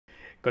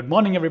Good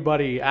morning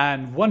everybody,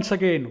 and once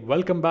again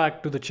welcome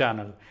back to the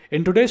channel.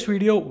 In today's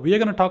video we are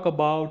going to talk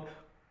about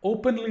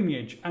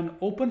OpenLineage, an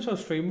open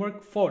source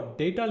framework for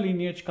data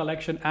lineage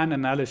collection and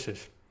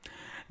analysis.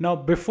 Now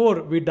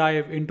before we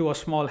dive into a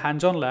small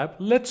hands-on lab,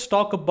 let's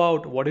talk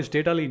about what is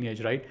data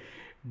lineage, right?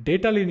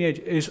 Data lineage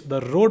is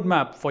the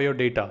roadmap for your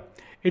data.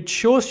 It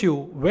shows you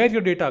where your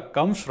data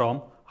comes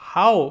from,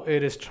 how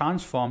it is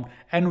transformed,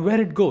 and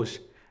where it goes.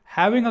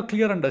 Having a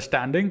clear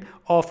understanding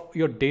of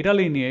your data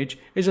lineage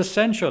is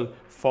essential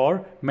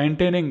for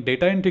maintaining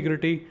data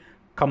integrity,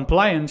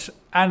 compliance,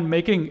 and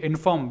making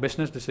informed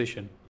business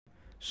decisions.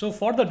 So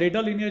for the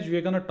data lineage, we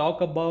are going to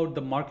talk about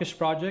the Marquez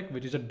Project,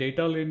 which is a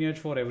data lineage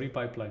for every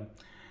pipeline.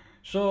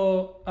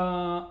 So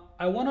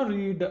I want to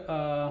read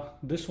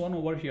this one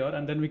over here,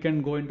 and then we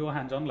can go into a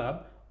hands-on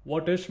lab.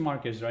 What is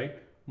Marquez, right?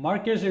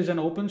 Marquez is an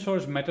open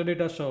source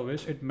metadata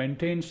service. It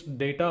maintains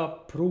data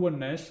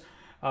provenness,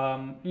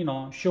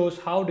 shows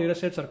how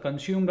datasets are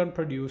consumed and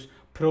produced,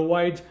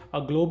 provides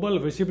a global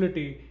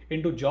visibility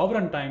into job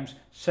runtimes,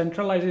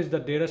 centralizes the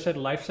dataset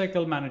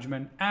lifecycle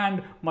management,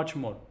 and much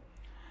more.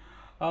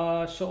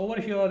 So over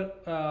here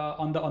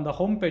on the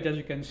home page, as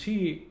you can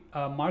see,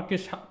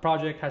 Marquez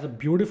Project has a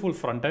beautiful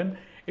front end.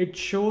 It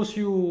shows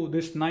you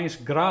this nice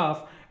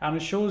graph, and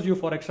it shows you,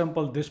 for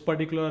example, this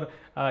particular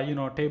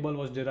table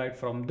was derived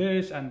from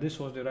this, and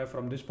this was derived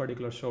from this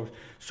particular source.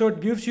 So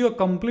it gives you a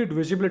complete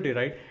visibility,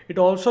 right? It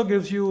also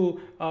gives you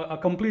a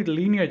complete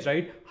lineage,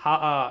 right?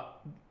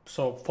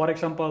 So for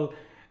example,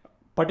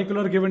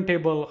 particular given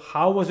table,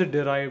 how was it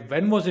derived,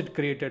 when was it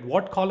created,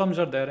 what columns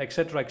are there,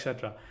 etc.,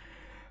 etc.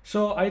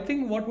 So I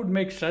think what would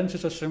make sense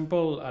is a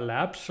simple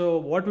lab. So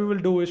what we will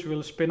do is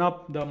we'll spin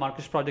up the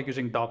Marquez project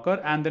using Docker,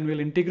 and then we'll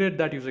integrate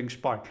that using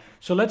Spark.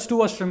 So let's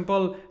do a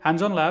simple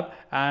hands-on lab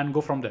and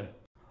go from there.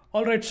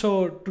 All right,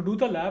 so to do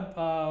the lab,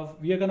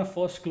 we are gonna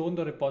first clone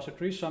the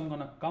repository. So I'm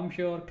gonna come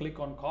here, click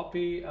on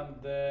copy,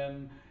 and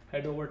then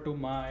head over to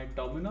my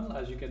terminal,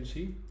 as you can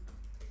see.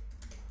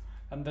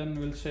 And then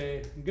we'll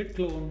say git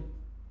clone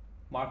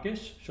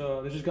Marquez.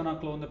 So this is gonna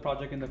clone the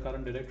project in the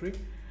current directory.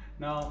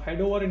 Now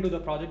head over into the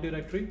project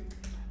directory,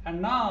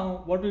 and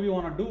now what we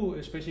want to do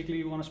is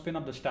basically we want to spin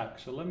up the stack.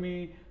 So let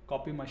me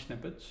copy my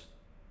snippets.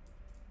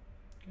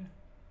 Okay.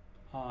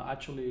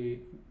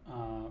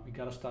 We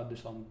gotta start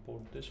this on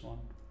port this one.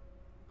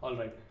 All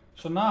right.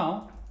 So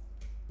now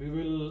we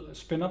will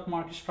spin up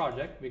Marquez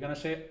project. We're gonna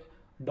say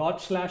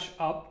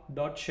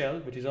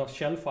 /up.shell, which is our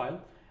shell file,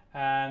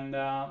 and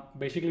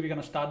basically we're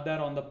gonna start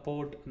there on the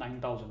port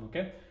 9000.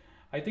 Okay.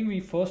 I think we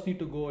first need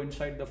to go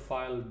inside the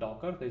file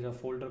Docker. There's a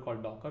folder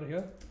called Docker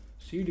here.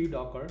 cd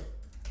docker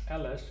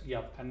ls.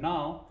 Yep. And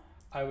now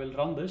I will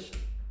run this.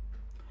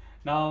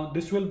 Now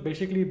this will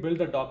basically build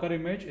the Docker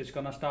image. It's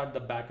gonna start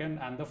the backend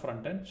and the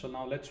front end. So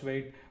now let's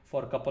wait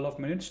for a couple of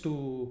minutes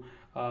to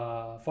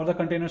for the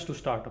containers to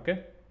start.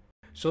 Okay.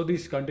 So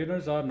these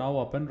containers are now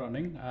up and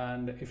running,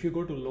 and if you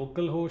go to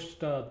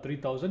localhost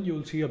 3000, you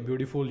will see a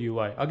beautiful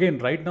UI. Again,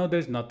 right now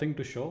there's nothing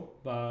to show.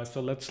 So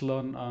let's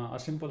learn a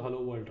simple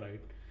hello world, right?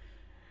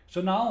 So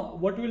now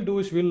what we'll do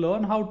is we'll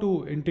learn how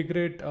to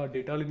integrate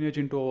data lineage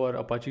into our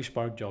Apache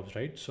Spark jobs,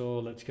 right? So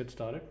let's get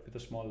started with a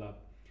small lab.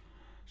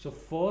 So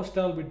first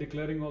I'll be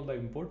declaring all the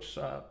imports.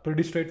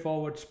 Pretty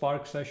straightforward: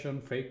 Spark session,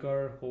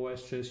 faker,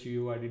 OSS,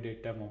 UUID,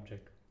 datetime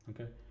object.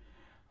 Okay.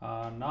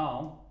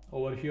 Now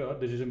over here,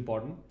 this is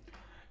important.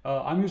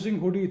 I'm using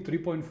Hudi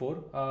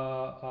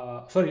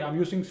 3.4. I'm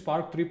using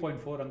Spark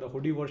 3.4, and the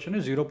Hudi version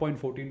is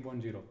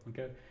 0.14.0.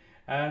 Okay.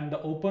 And the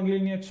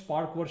OpenLineage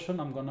Spark version,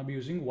 I'm gonna be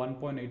using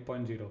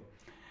 1.8.0.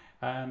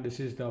 And this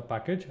is the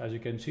package, as you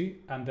can see.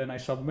 And then I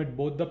submit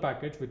both the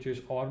package, which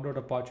is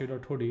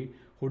org.apache.hudi,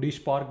 Hudi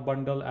Spark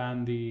bundle,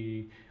 and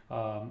the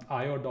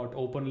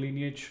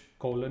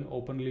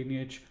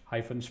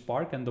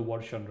io.openlineage:openlineage-spark, and the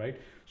version, right?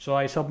 So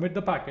I submit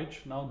the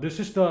package. Now this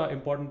is the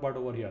important part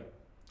over here.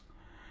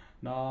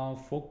 Now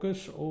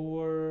focus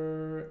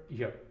over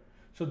here.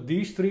 So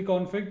these three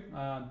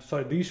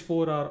these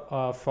four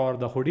are for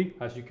the Hudi,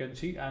 as you can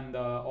see, and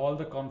all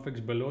the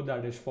configs below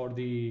that is for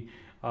the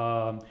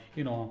a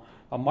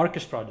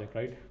Marquez project,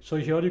 right? So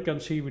here you can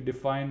see we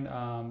define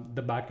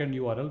the backend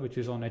URL, which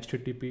is on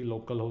HTTP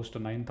localhost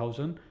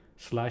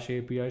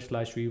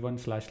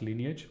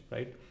 9000/API/v1/lineage,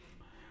 right?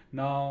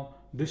 Now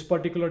this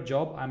particular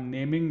job, I'm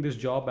naming this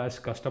job as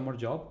customer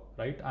job,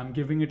 right? I'm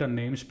giving it a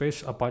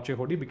namespace Apache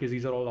Hudi because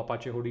these are all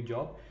Apache Hudi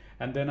job.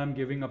 And then I'm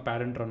giving a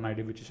parent run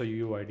ID, which is a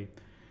UUID.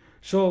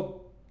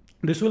 So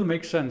this will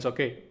make sense.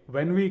 Okay,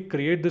 when we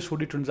create this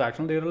Hudi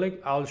transactional data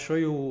lake, I'll show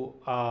you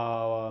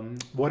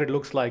what it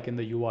looks like in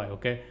the UI.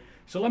 Okay,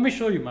 so let me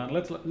show you, man.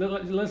 Let's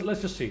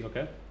just see.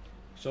 Okay,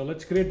 so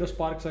let's create the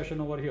Spark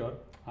session over here.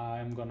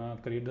 I'm gonna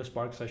create the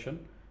Spark session.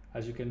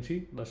 As you can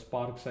see, the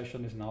Spark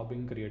session is now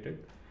being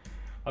created.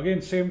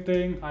 Again, same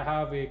thing. I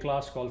have a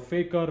class called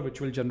faker, which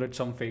will generate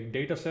some fake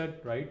data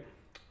set, right?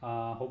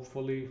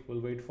 Hopefully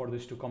we'll wait for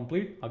this to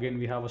complete. Again,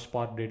 we have a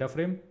Spark data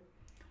frame.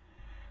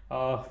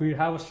 We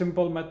have a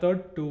simple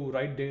method to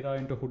write data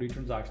into Hudi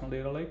transactional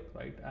data lake,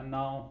 right? And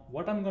now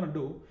what I'm going to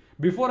do,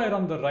 before I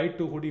run the write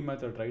to Hudi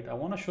method, right, I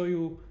want to show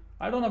you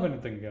I don't have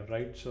anything here,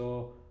 right?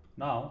 So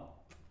now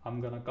I'm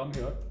gonna come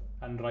here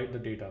and write the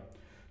data.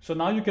 So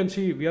now you can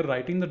see we are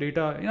writing the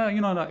data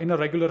in a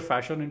regular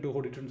fashion into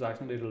Hudi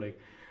transaction data lake.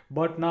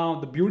 But now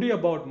the beauty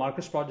about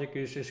Marquez project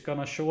is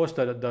gonna show us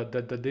the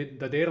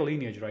data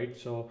lineage, right?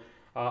 So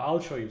I'll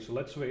show you. So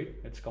let's wait.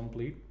 It's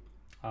complete.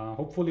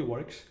 Hopefully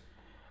works.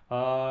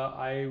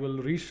 I will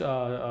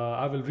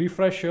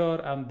refresh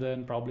here and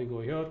then probably go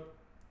here,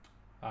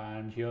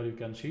 and here you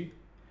can see.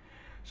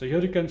 So here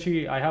you can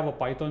see I have a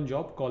Python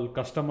job called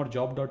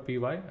customerjob.py,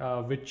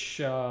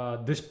 which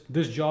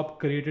this job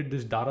created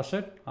this data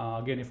set.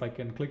 Again, if I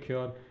can click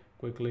here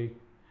quickly,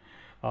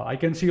 I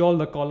can see all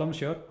the columns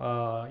here.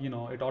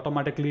 It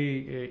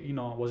automatically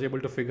was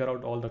able to figure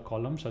out all the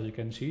columns. As you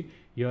can see,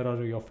 here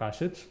are your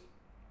facets.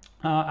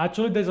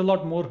 Actually, there's a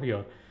lot more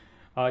here.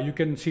 You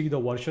can see the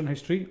version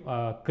history,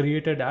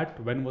 created at,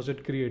 when was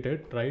it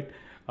created, right?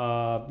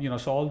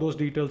 So all those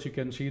details, you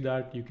can see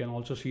that. You can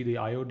also see the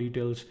IO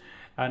details.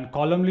 And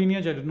column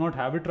lineage, I did not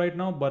have it right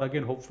now, but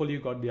again, hopefully you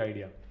got the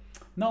idea.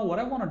 Now, what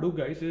I want to do,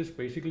 guys, is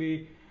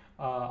basically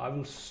I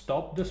will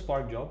stop the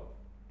Spark job.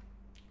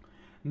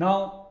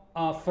 Now,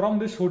 from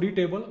this Hudi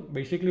table,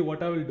 basically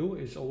what I will do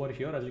is over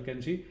here, as you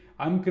can see,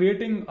 I'm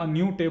creating a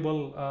new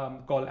table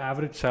called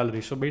average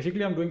salary. So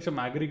basically, I'm doing some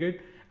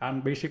aggregate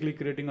and basically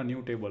creating a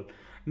new table.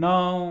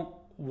 Now,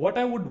 what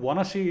I would want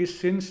to see is,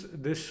 since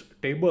this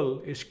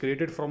table is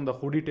created from the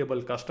Hudi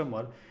table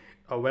customer,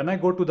 when I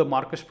go to the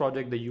Marquez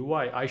project, the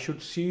UI, I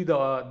should see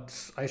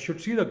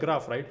the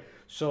graph, right?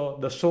 So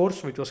the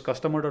source, which was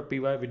customer.py,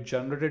 which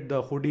generated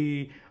the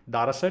Hudi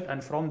dataset,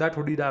 and from that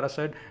Hudi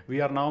dataset, we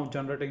are now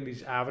generating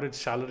this average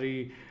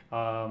salary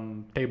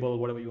table,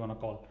 whatever you want to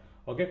call.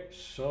 Okay,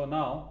 so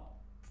now,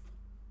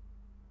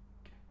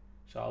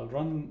 I'll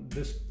run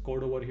this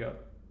code over here.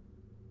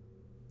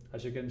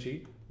 As you can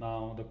see,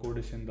 now the code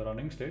is in the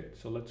running state.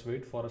 So let's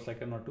wait for a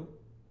second or two.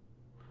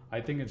 I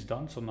think it's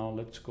done. So now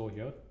let's go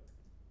here.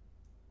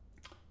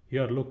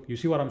 Here, look, you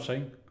see what I'm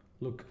saying?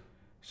 Look,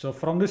 so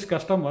from this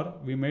customer,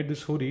 we made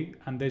this Hudi,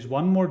 and there's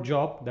one more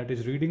job that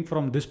is reading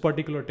from this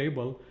particular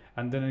table,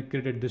 and then it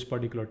created this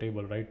particular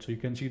table, right? So you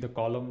can see the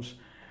columns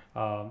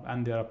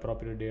and their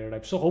appropriate data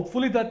type. So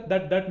hopefully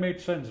that made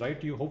sense,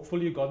 right?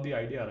 Hopefully you got the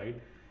idea, right?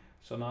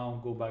 So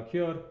now go back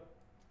here.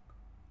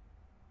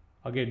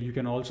 Again, you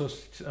can also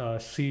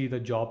see the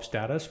job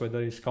status,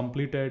 whether it's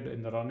completed,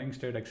 in the running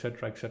state,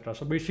 etc., etc.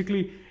 So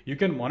basically, you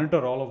can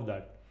monitor all of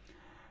that.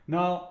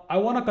 Now, I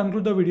want to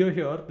conclude the video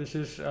here. This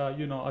is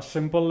a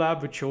simple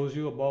lab which shows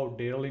you about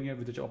data lineage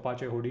with the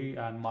Apache Hudi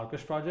and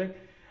Marquez project.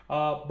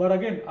 But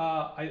again,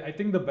 I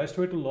think the best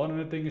way to learn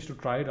anything is to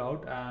try it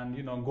out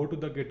and go to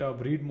the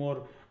GitHub, read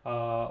more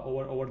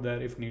over there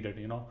if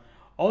needed.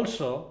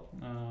 Also,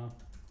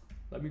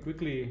 let me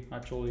quickly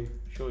actually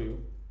show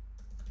you.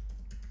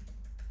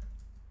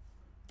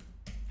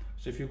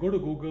 So if you go to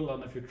Google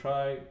and if you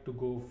try to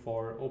go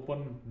for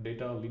Open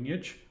Data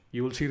Lineage,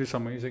 you will see this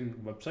amazing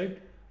website.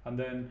 And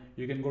then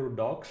you can go to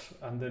docs,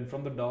 and then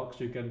from the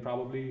docs, you can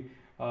probably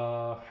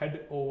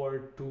head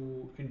over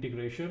to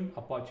integration,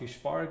 Apache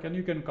Spark, and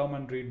you can come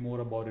and read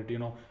more about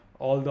it,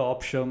 all the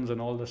options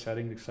and all the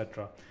settings,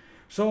 etc.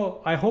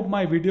 So I hope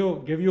my video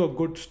gave you a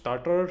good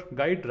starter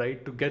guide,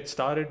 right, to get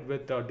started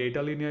with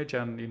data lineage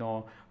and,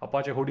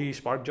 Apache Hudi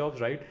Spark jobs,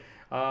 right?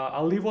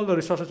 I'll leave all the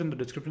resources in the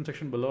description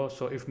section below.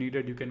 So if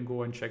needed, you can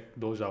go and check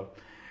those out.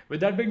 With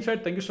that being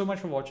said, thank you so much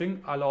for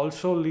watching. I'll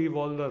also leave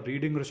all the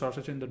reading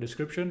resources in the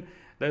description.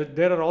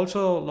 There are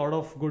also a lot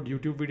of good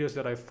YouTube videos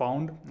that I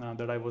found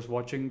that I was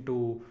watching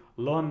to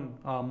learn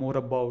more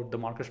about the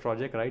Marquez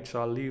project, right? So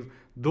I'll leave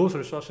those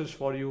resources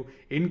for you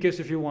in case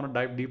if you want to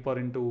dive deeper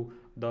into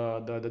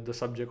the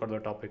subject or the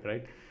topic,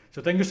 right?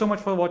 So thank you so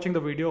much for watching the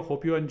video.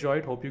 Hope you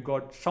enjoyed. Hope you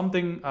got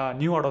something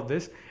new out of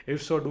this.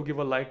 If so, do give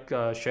a like,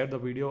 share the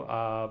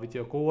video with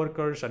your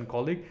coworkers and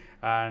colleagues,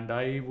 and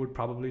I would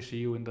probably see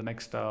you in the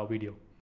next video.